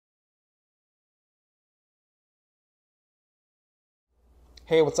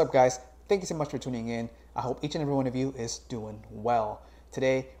Hey, what's up guys? Thank you so much for tuning in. I hope each and every one of you is doing well.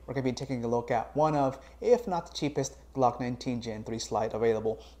 Today, we're going to be taking a look at one of, if not the cheapest, Glock 19 Gen 3 slide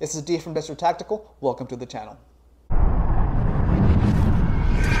available. This is D from Desert Tactical. Welcome to the channel.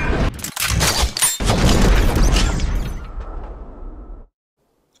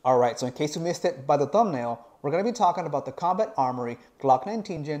 Alright, so in case you missed it by the thumbnail, we're going to be talking about the Combat Armory Glock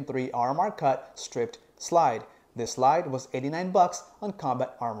 19 Gen 3 RMR Cut Stripped Slide. This slide was $89 on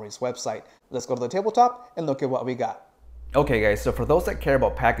Combat Armory's website. Let's go to the tabletop and look at what we got. Okay guys, so for those that care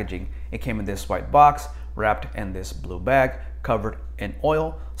about packaging, it came in this white box, wrapped in this blue bag, covered in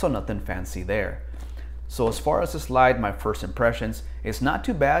oil, so nothing fancy there. So as far as the slide, my first impressions is not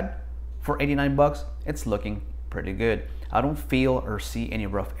too bad. For 89 bucks, it's looking pretty good. I don't feel or see any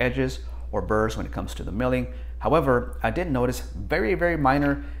rough edges or burrs when it comes to the milling. However, I did notice very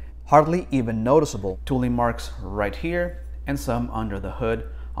minor, hardly even noticeable tooling marks right here and some under the hood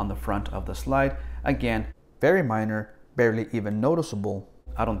on the front of the slide. Again, very minor, barely even noticeable.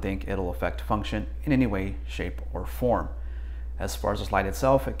 I don't think it'll affect function in any way, shape, or form. As far as the slide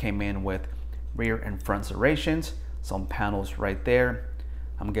itself, it came in with rear and front serrations, some panels right there.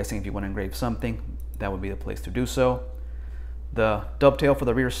 I'm guessing if you want to engrave something, that would be the place to do so. The dovetail for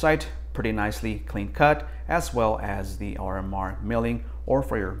the rear sight, pretty nicely clean cut, as well as the RMR milling or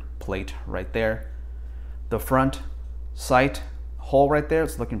for your plate right there. The front sight hole right there,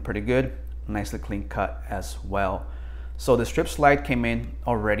 it's looking pretty good, nicely clean cut as well. So the strip slide came in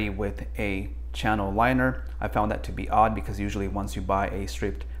already with a channel liner. I found that to be odd because usually once you buy a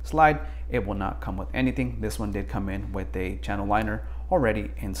stripped slide, it will not come with anything. This one did come in with a channel liner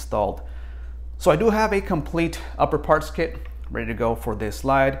already installed. So I do have a complete upper parts kit ready to go for this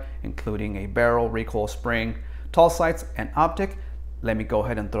slide, including a barrel, recoil spring, tall sights, and optic. Let me go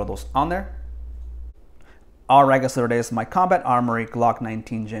ahead and throw those on there. Alright guys, so it is my Combat Armory Glock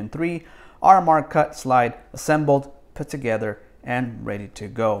 19 Gen 3 RMR cut slide assembled, put together, and ready to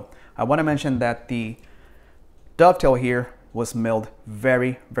go. I want to mention that the dovetail here was milled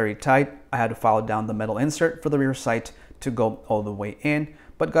very tight. I had to file down the metal insert for the rear sight to go all the way in,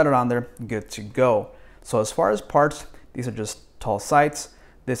 but got it on there, good to go. So as far as parts, these are just tall sights.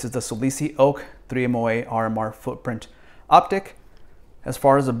 This is the Sulisi Oak 3MOA RMR footprint optic. As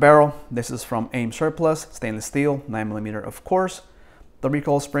far as the barrel, this is from AIM Surplus, stainless steel, 9mm of course. The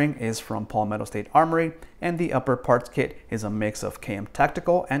recoil spring is from Palmetto State Armory, and the upper parts kit is a mix of KM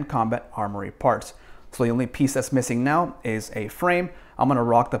Tactical and Combat Armory parts. So the only piece that's missing now is a frame. I'm gonna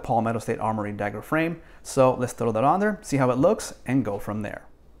rock the Palmetto State Armory dagger frame. So let's throw that on there, see how it looks, and go from there.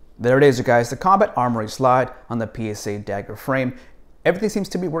 There it is, you guys, the Combat Armory slide on the PSA dagger frame. Everything seems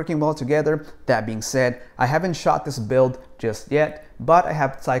to be working well together. That being said, I haven't shot this build just yet, but I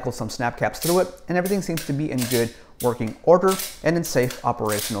have cycled some snap caps through it, and everything seems to be in good working order and in safe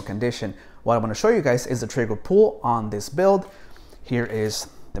operational condition. What I want to show you guys is the trigger pull on this build. Here is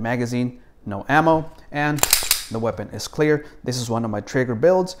the magazine, no ammo, and the weapon is clear. This is one of my trigger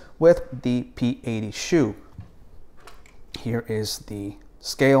builds with the P80 shoe. Here is the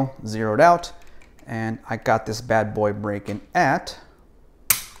scale zeroed out, and I got this bad boy breaking at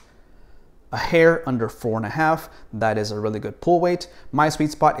a hair under 4.5. That is a really good pull weight. My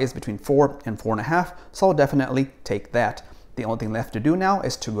sweet spot is between 4 and 4.5, so I'll definitely take that. The only thing left to do now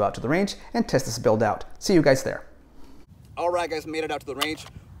is to go out to the range and test this build out. See you guys there. Alright guys, made it out to the range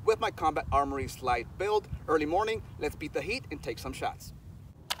with my Combat Armory slide build. Early morning, let's beat the heat and take some shots.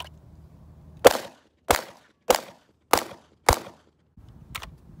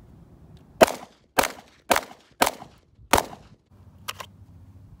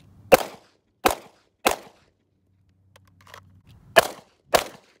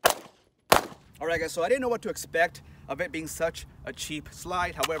 Alright guys, so I didn't know what to expect of it being such a cheap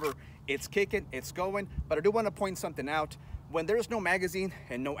slide. However, it's kicking, it's going, but I do want to point something out. When there's no magazine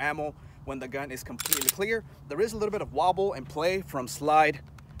and no ammo, when the gun is completely clear, there is a little bit of wobble and play from slide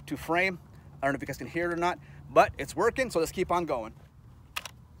to frame. I don't know if you guys can hear it or not, but it's working, so let's keep on going.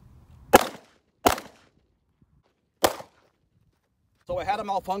 So I had a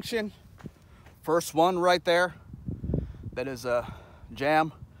malfunction. First one right there. That is a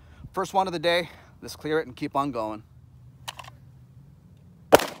jam. First one of the day. Let's clear it and keep on going.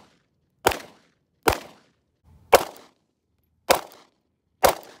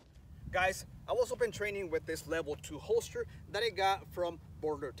 Guys, I've also been training with this level 2 holster that I got from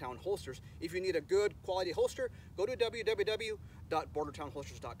Border Town Holsters. If you need a good quality holster, go to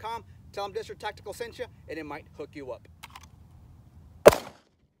www.bordertownholsters.com. Tell them Desert Tactical sent you, and it might hook you up.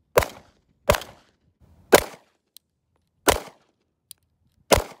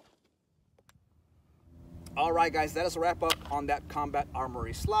 All right, guys, that is a wrap up on that Combat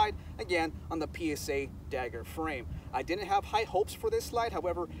Armory slide, again, on the PSA dagger frame. I didn't have high hopes for this slide,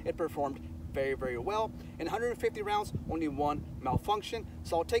 however, it performed very, very well. In 150 rounds, only one malfunction,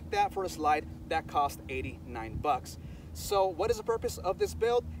 so I'll take that for a slide that cost 89 bucks. So what is the purpose of this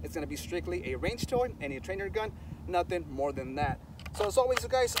build? It's going to be strictly a range toy and a trainer gun, nothing more than that. So as always, you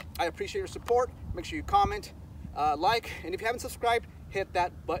guys, I appreciate your support. Make sure you comment, like, and if you haven't subscribed, hit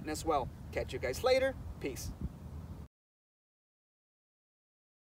that button as well. Catch you guys later. Peace.